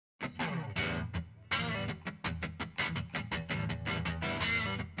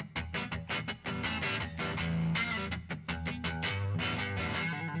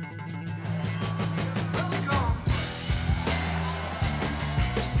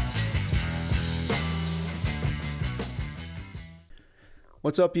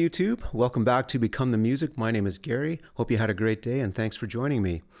What's up, YouTube? Welcome back to Become the Music. My name is Gary. Hope you had a great day and thanks for joining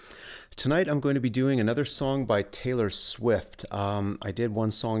me. Tonight I'm going to be doing another song by Taylor Swift. I did one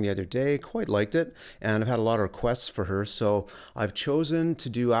song the other day, quite liked it, and I've had a lot of requests for her, so I've chosen to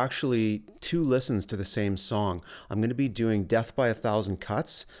do actually two listens to the same song. I'm going to be doing Death by a Thousand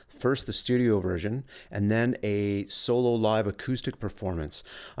Cuts, first the studio version, and then a solo live acoustic performance.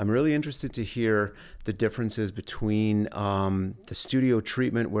 I'm really interested to hear the differences between the studio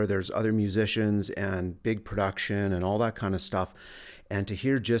treatment where there's other musicians and big production and all that kind of stuff, and to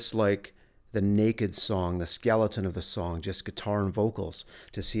hear just like the naked song, the skeleton of the song, just guitar and vocals,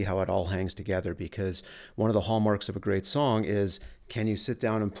 to see how it all hangs together. Because one of the hallmarks of a great song is, can you sit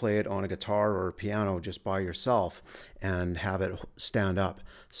down and play it on a guitar or a piano just by yourself and have it stand up?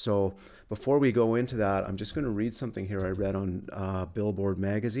 So before we go into that, I'm just going to read something here I read on Billboard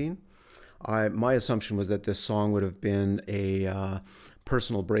magazine. My assumption was that this song would have been a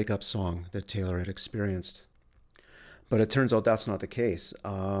personal breakup song that Taylor had experienced. But it turns out that's not the case.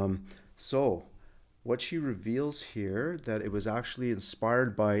 So what she reveals here, that it was actually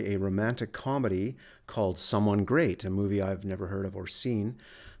inspired by a romantic comedy called Someone Great, a movie I've never heard of or seen.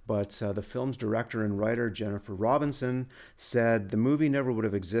 But the film's director and writer, Jennifer Robinson, said the movie never would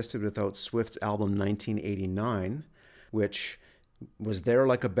have existed without Swift's album 1989, which was there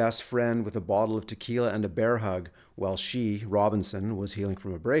like a best friend with a bottle of tequila and a bear hug while she, Robinson, was healing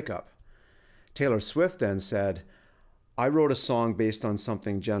from a breakup. Taylor Swift then said, I wrote a song based on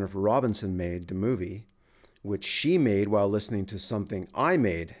something Jennifer Robinson made, the movie, which she made while listening to something I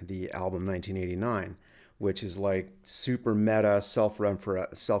made, the album 1989, which is like super meta,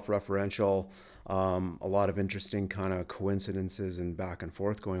 self-referential, a lot of interesting kind of coincidences and back and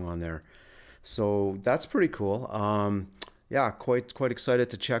forth going on there. So that's pretty cool. Yeah, quite excited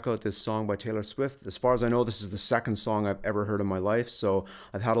to check out this song by Taylor Swift. As far as I know, this is the second song I've ever heard in my life. So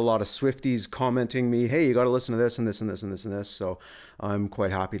I've had a lot of Swifties commenting me, hey, you got to listen to this and this and this and this and this. So I'm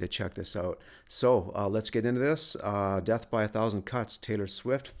quite happy to check this out. So let's get into this. Death by a Thousand Cuts, Taylor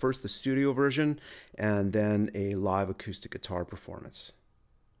Swift. First the studio version and then a live acoustic guitar performance.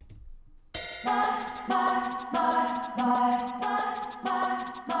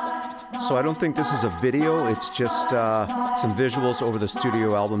 So I don't think this is a video, it's just some visuals over the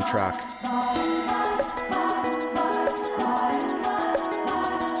studio album track.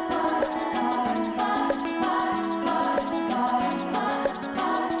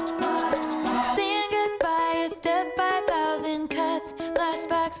 Saying goodbye is death by a thousand cuts.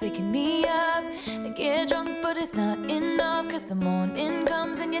 Flashbacks waking me up. I get drunk but it's not enough, cause the morning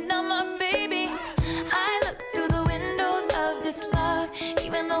comes and you're not my baby. I look through the windows of this love,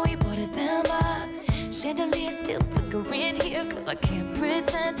 even though we boarded them up. Chandelier still flickering here, cause I can't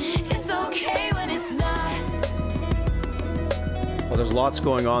pretend it's okay when it's not. Well, there's lots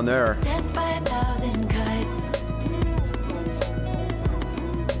going on there. Death by a thousand cuts.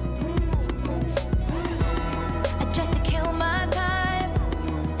 I just to kill my time.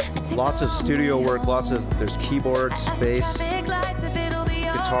 Lots of studio work, there's keyboards, bass,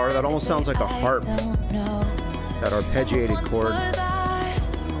 guitar. That almost sounds like a harp, that arpeggiated chord.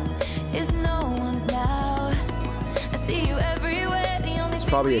 It's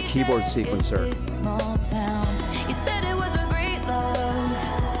probably a keyboard sequencer. You said it was a great love,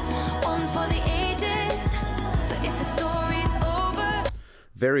 one for the ages, but if the story's over.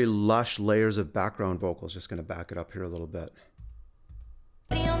 Very lush layers of background vocals. Just going to back it up here a little bit.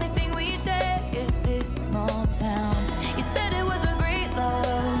 The only thing we share is this small town. You said it was a great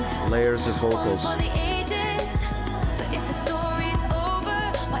love, layers of vocals. one for the ages, but if the story's over,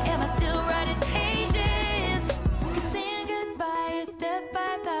 why am I still writing pages? 'Cause saying goodbye is death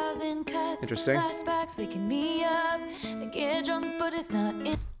by a thousand cuts. Interesting. Flashbacks waking me up. I get drunk, but it's not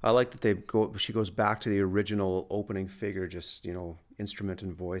in. I like that she goes back to the original opening figure, just, you know, instrument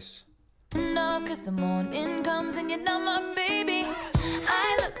and voice. Enough, 'cause the morning comes and you're not my baby.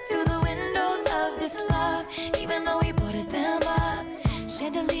 I look through the windows of this love, even though we boarded them up.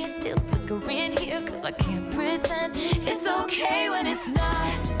 Chandelier still flickering here, 'cause I can't pretend it's okay when it's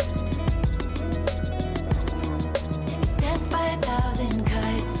not. It's death by a thousand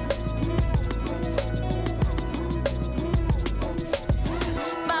cuts.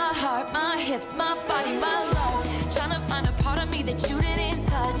 My heart, my hips, my body, my love, trying to find a part of me that you didn't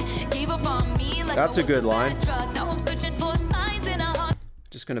touch. Gave up on me like That's a good line. Now I'm searching for signs in a heart.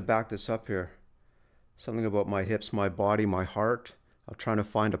 Just going to back this up here. Something about my hips, my body, my heart. I'm trying to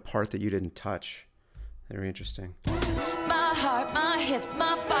find a part that you didn't touch. Very interesting. My heart, my hips,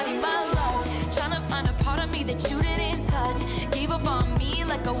 my body, my love, trying to find a part of me that you didn't touch. Gave up on me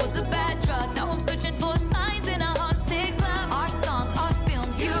like I was a bad drug. Now I'm searching for signs in a haunted club. Our songs, our films.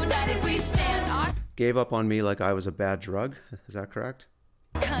 gave up on me like I was a bad drug. Is that correct?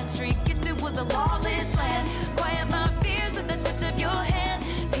 Country, guess it was a lawless land. Quiet my fears with the touch of your hand.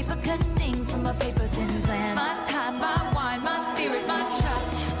 Paper cut stings from a paper thin plan. My time, my wine, my spirit, my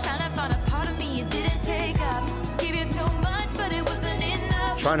trust. Trying to find a part of me you didn't take up. Give you so much, but it wasn't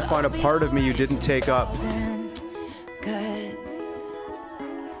enough. Trying to find a part of me you didn't take up. Cuts.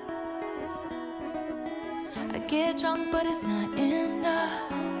 I get drunk, but it's not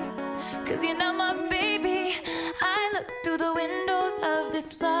enough. 'Cause you're not my baby. I look through the windows of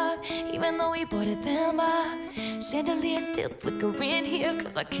this love, even though we boarded them up. Chandelier still flickering here,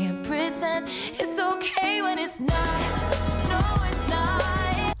 'cause I can't pretend it's okay when it's not. No, it's not.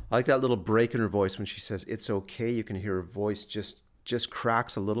 I like that little break in her voice when she says it's okay. You can hear her voice just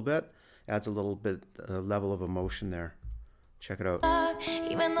cracks a little bit, adds a little bit level of emotion there. Check it out.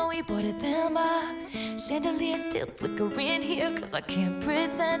 Even though we boarded them up, chandelier still flickering here, 'cause I can't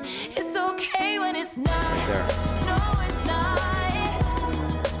pretend it's okay when it's not. Right there. No, it's not.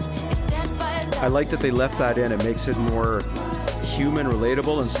 It's death by a I like that they left that in. It makes it more human,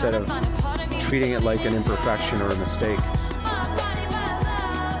 relatable, instead of treating it like an imperfection or a mistake.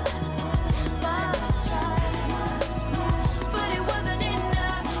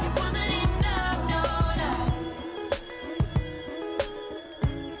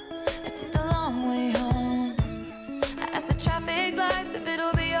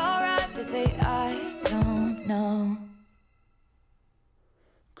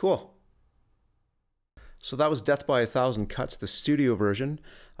 Cool. So that was Death by a Thousand Cuts, the studio version,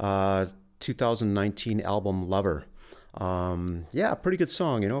 2019 album Lover. Yeah, pretty good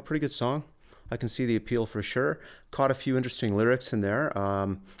song, you know, pretty good song. I can see the appeal for sure. Caught a few interesting lyrics in there.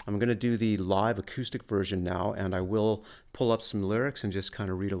 I'm going to do the live acoustic version now, and I will pull up some lyrics and just kind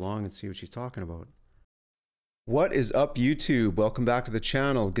of read along and see what she's talking about. What is up, YouTube? Welcome back to the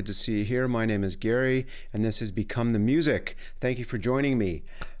channel. Good to see you here. My name is Gary, and this has Become the Music. Thank you for joining me.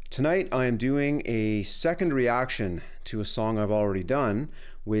 Tonight, I am doing a second reaction to a song I've already done,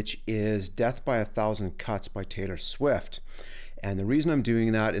 which is Death by a Thousand Cuts by Taylor Swift. And the reason I'm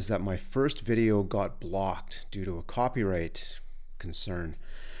doing that is that my first video got blocked due to a copyright concern.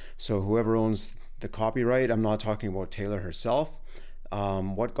 So whoever owns the copyright, I'm not talking about Taylor herself.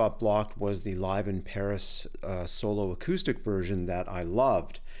 What got blocked was the Live in Paris solo acoustic version that I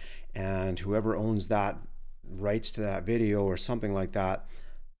loved. And whoever owns that rights to that video or something like that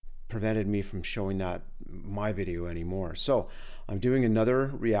prevented me from showing my video anymore. So I'm doing another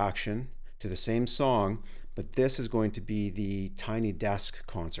reaction to the same song, but this is going to be the Tiny Desk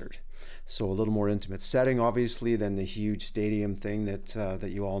concert. So a little more intimate setting, obviously, than the huge stadium thing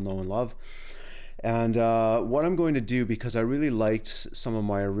that you all know and love. And what I'm going to do, because I really liked some of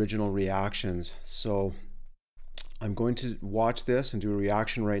my original reactions, so I'm going to watch this and do a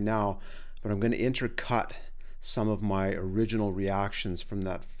reaction right now, but I'm going to intercut some of my original reactions from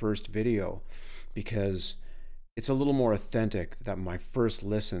that first video, because it's a little more authentic. That my first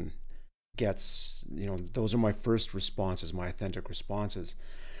listen gets, you know, those are my first responses, my authentic responses.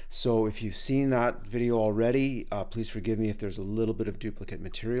 So if you've seen that video already, please forgive me if there's a little bit of duplicate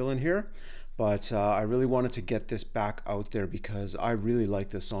material in here. But I really wanted to get this back out there because I really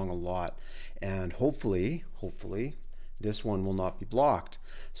like this song a lot. And hopefully, this one will not be blocked.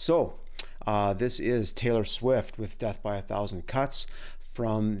 So this is Taylor Swift with Death by a Thousand Cuts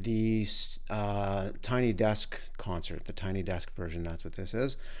from the Tiny Desk concert, the Tiny Desk version, that's what this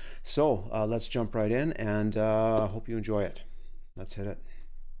is. So let's jump right in, and hope you enjoy it. Let's hit it.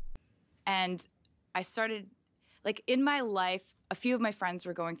 And I started, like, in my life, a few of my friends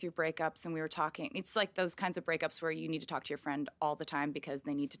were going through breakups, and we were talking. It's like those kinds of breakups where you need to talk to your friend all the time because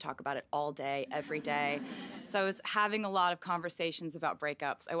they need to talk about it all day, every day. So I was having a lot of conversations about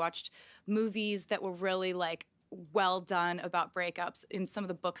breakups. I watched movies that were really, like, well done about breakups. In some of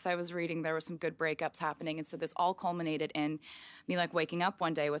the books I was reading, there were some good breakups happening. And so this all culminated in me, like, waking up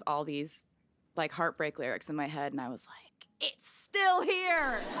one day with all these, like, heartbreak lyrics in my head, and I was like, it's still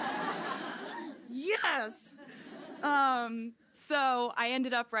here! Yes! So I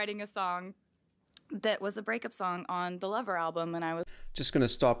ended up writing a song that was a breakup song on the Lover album, and I was just going to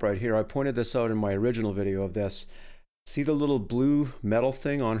stop right here. I pointed this out in my original video of this. See the little blue metal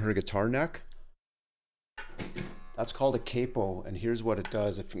thing on her guitar neck? That's called a capo, and here's what it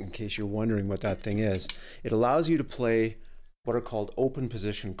does, in case you're wondering what that thing is. It allows you to play what are called open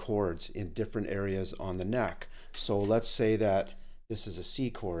position chords in different areas on the neck. So let's say that this is a C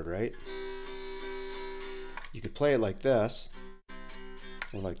chord, right? You could play it like this,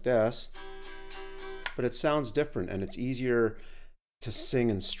 or like this, but it sounds different, and it's easier to sing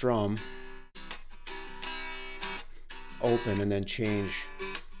and strum open and then change,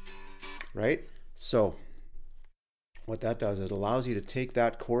 right? So what that does is it allows you to take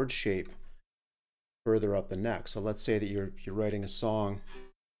that chord shape further up the neck. So let's say that you're writing a song,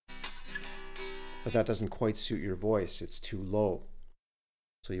 but that doesn't quite suit your voice. It's too low.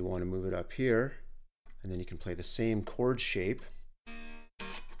 So you want to move it up here, and then you can play the same chord shape.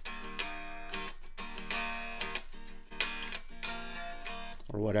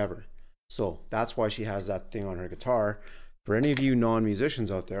 Or whatever. So that's why she has that thing on her guitar. For any of you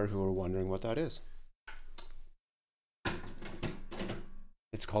non-musicians out there who are wondering what that is.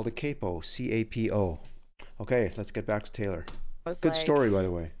 It's called a capo, C-A-P-O. Okay, let's get back to Taylor. Good story, by the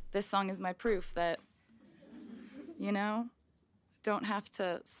way. This song is my proof that, you know, don't have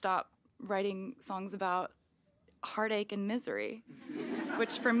to stop writing songs about heartache and misery,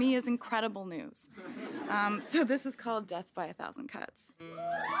 which for me is incredible news. So this is called Death by a Thousand Cuts.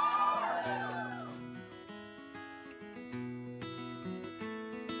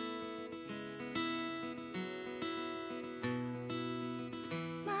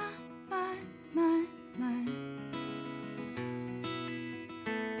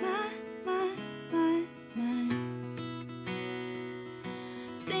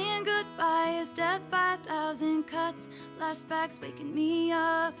 Saying goodbye is death by a thousand cuts. Flashbacks waking me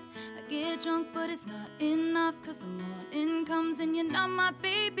up. I get drunk, but it's not enough, 'cause the morning comes and you're not my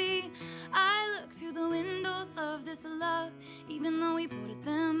baby. I look through the windows of this love, even though we boarded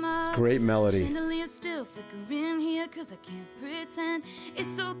them up. Great melody. Chandeliers still flickering here, 'cause I can't pretend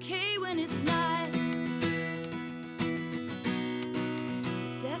it's okay when it's not.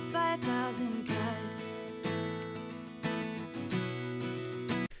 It's death by a thousand cuts.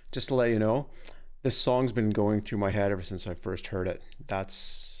 Just to let you know, this song's been going through my head ever since I first heard it.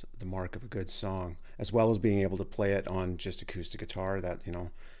 That's the mark of a good song, as well as being able to play it on just acoustic guitar. That, you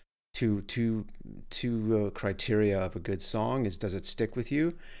know, two criteria of a good song is, does it stick with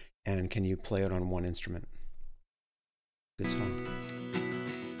you, and can you play it on one instrument? Good song.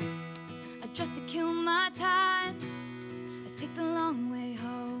 I dress to kill my time. I take the long way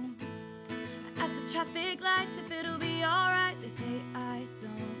home. I ask the traffic lights if it'll be alright. They say I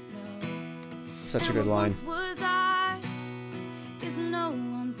don't know. Such a good line. What once was ours is no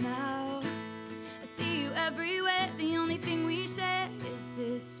one's now. I see you everywhere. The only thing we share is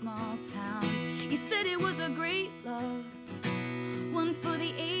this small town. You said it was a great love, one for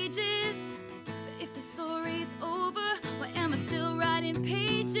the ages. But if the story's over, why am I still writing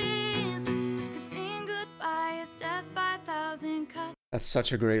pages? 'Cause saying goodbye is death by a thousand cuts. That's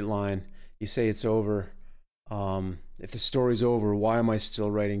such a great line. You say it's over. If the story's over, why am I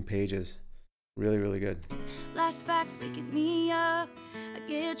still writing pages? Really, really good. Flashbacks waking me up. I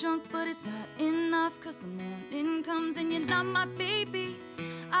get drunk, but it's not enough, 'cause the morning comes and you're not my baby.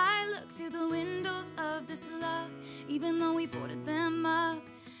 I look through the windows of this love, even though we boarded them up.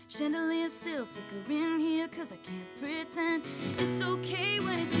 Chandeliers still flickering here, 'cause I can't pretend it's okay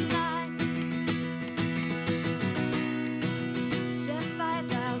when it's not. It's death by a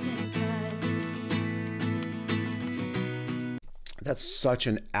thousand cuts. That's such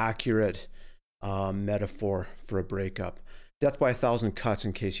an accurate metaphor for a breakup. Death by a thousand cuts,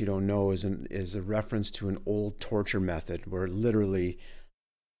 in case you don't know, is a reference to an old torture method where literally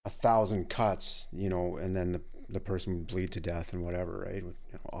 1,000 cuts, you know, and then the person would bleed to death and whatever, right? You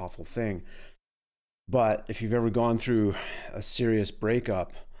know, awful thing. But if you've ever gone through a serious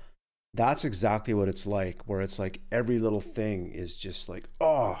breakup, that's exactly what it's like, where it's like every little thing is just like,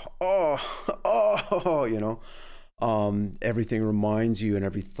 oh, you know. Everything reminds you, and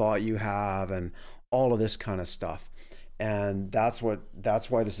every thought you have, and all of this kind of stuff. And that's why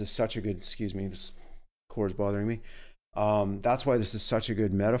this is such a good, excuse me, this cord's bothering me. That's why this is such a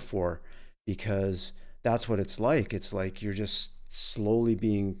good metaphor, because that's what it's like. It's like you're just slowly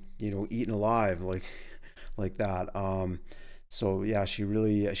being, you know, eaten alive, like that. So yeah, she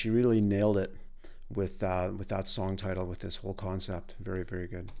really nailed it with that song title, with this whole concept. Very, very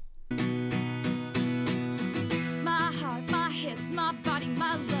good. My body,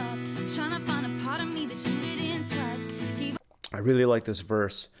 my love, trying to find a part of me that you didn't touch. I really like this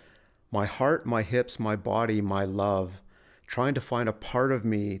verse. My heart, my hips, my body, my love, trying to find a part of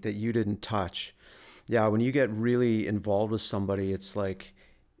me that you didn't touch. Yeah, when you get really involved with somebody, it's like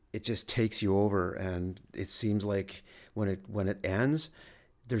it just takes you over, and it seems like when it ends,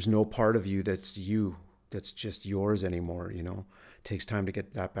 there's no part of you that's just yours anymore, you know. Takes time to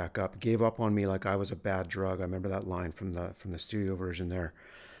get that back up. Gave up on me like I was a bad drug. I remember that line from the studio version there.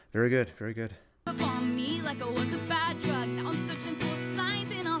 Very good, very good. Up on me like I was a bad drug. Now I'm searching for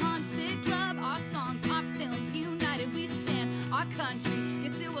signs in a haunted club. Our songs, our films, united we stand. Our country,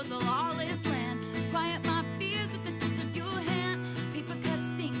 guess it was a lawless land. Quiet my fears with the touch of your hand. Paper cut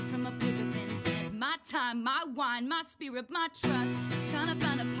stings from a paper thin dance. time, my wine, my spirit, my trust. Trying to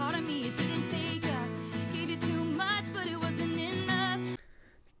find a part of me it didn't take up. Gave you too much, but it wasn't enough.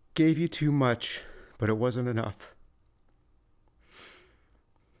 Gave you too much, but it wasn't enough.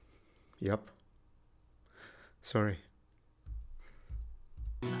 Yep. Sorry.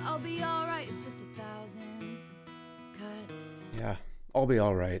 I'll be alright, it's just 1,000 cuts. Yeah, I'll be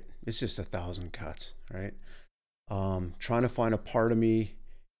all right. It's just 1,000 cuts, right? Trying to find a part of me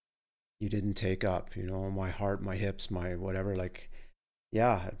you didn't take up, you know, my heart, my hips, my whatever, like,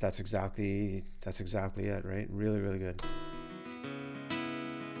 yeah, that's exactly it, right? Really, really good.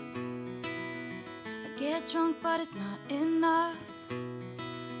 I get drunk, but it's not enough.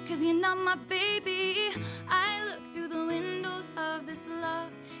 'Cause you're not my baby. I look through the windows of this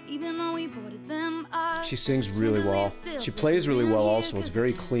love, even though we boarded them up. She sings really well. She plays really well also. It's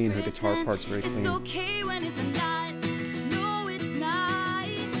very clean. Her guitar part's very clean. It's okay when it's not. No, it's not.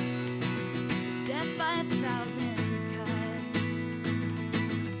 It's death by 1,000 cuts.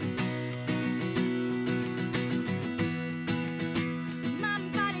 My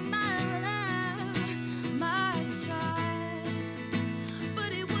body, my love, my trust.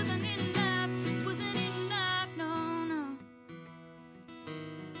 But it wasn't enough. It wasn't enough. No, no.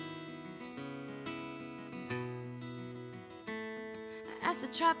 Ask the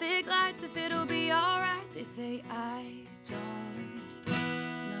traffic lights if it'll be alright. They say I don't know.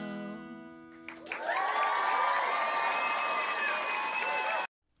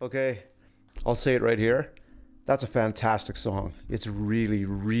 Okay, I'll say it right here. That's a fantastic song. It's really,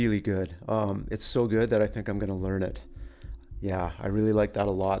 really good. It's so good that I think I'm gonna learn it. Yeah, I really like that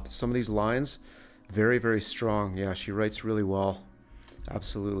a lot. Some of these lines, very, very strong. Yeah, she writes really well.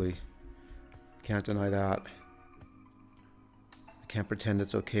 Absolutely. Can't deny that. Can't pretend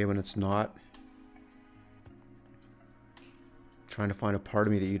it's okay when it's not. Trying to find a part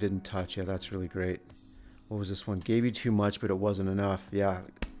of me that you didn't touch. Yeah, that's really great. What was this one? Gave you too much, but it wasn't enough. Yeah,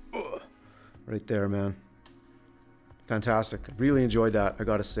 right there, man. Fantastic. Really enjoyed that, I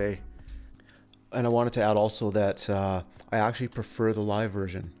gotta say. And I wanted to add also that I actually prefer the live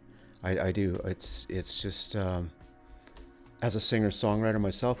version. I do. It's just as a singer-songwriter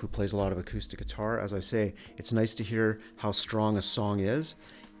myself who plays a lot of acoustic guitar, as I say, it's nice to hear how strong a song is,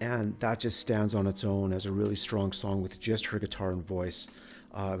 and that just stands on its own as a really strong song with just her guitar and voice.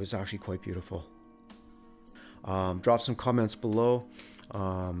 It was actually quite beautiful. Drop some comments below.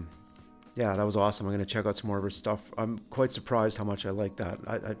 Yeah, that was awesome. I'm gonna check out some more of her stuff. I'm quite surprised how much I like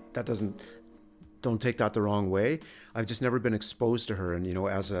that. Don't take that the wrong way. I've just never been exposed to her, and you know,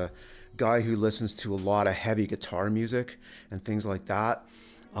 as a guy who listens to a lot of heavy guitar music and things like that,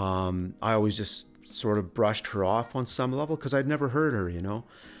 I always just sort of brushed her off on some level because I'd never heard her, you know,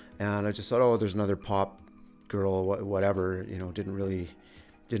 and I just thought, oh, there's another pop girl, whatever, you know,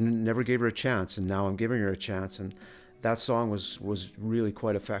 never gave her a chance, and now I'm giving her a chance, and that song was really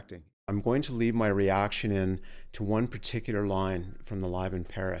quite affecting. I'm going to leave my reaction in to one particular line from the Live in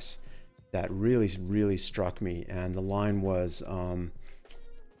Paris that really struck me, and the line was,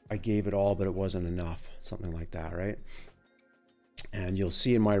 I gave it all, but it wasn't enough, something like that, right? And you'll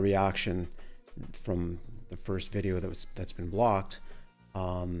see in my reaction from the first video that's been blocked,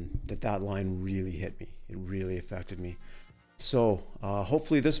 that line really hit me. It really affected me. So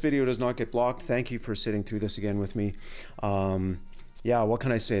hopefully this video does not get blocked. Thank you for sitting through this again with me. Yeah, what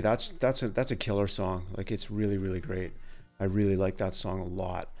can I say? That's a killer song. Like, it's really great. I really like that song a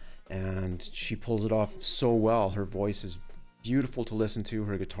lot, and she pulls it off so well. Her voice is beautiful to listen to.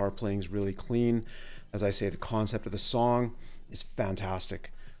 Her guitar playing is really clean. As I say, the concept of the song is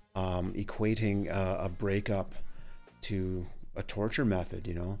fantastic. Equating a breakup to a torture method,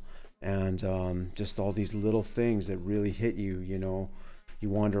 you know, and just all these little things that really hit you, you know. You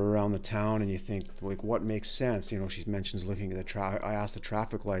wander around the town and you think, like, what makes sense? You know, she mentions looking at I asked the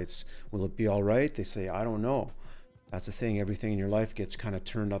traffic lights, will it be all right? They say, I don't know. That's the thing. Everything in your life gets kind of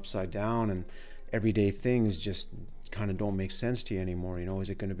turned upside down, and everyday things just kind of don't make sense to you anymore. You know,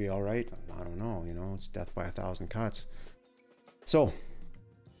 is it going to be all right? I don't know. You know, it's death by 1,000 cuts. So,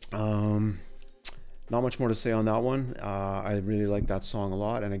 not much more to say on that one. I really like that song a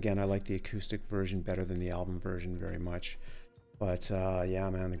lot. And again, I like the acoustic version better than the album version very much. But yeah,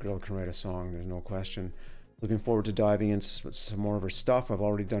 man, the girl can write a song, there's no question. Looking forward to diving into some more of her stuff. I've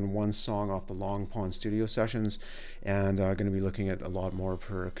already done one song off the Long Pond studio sessions, and going to be looking at a lot more of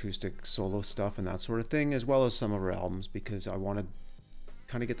her acoustic solo stuff and that sort of thing, as well as some of her albums, because I want to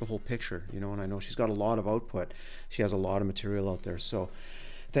kind of get the whole picture, you know, and I know she's got a lot of output. She has a lot of material out there. So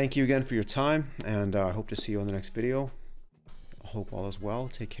thank you again for your time, and I hope to see you on the next video. I hope all is well.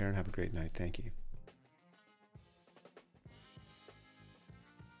 Take care and have a great night. Thank you.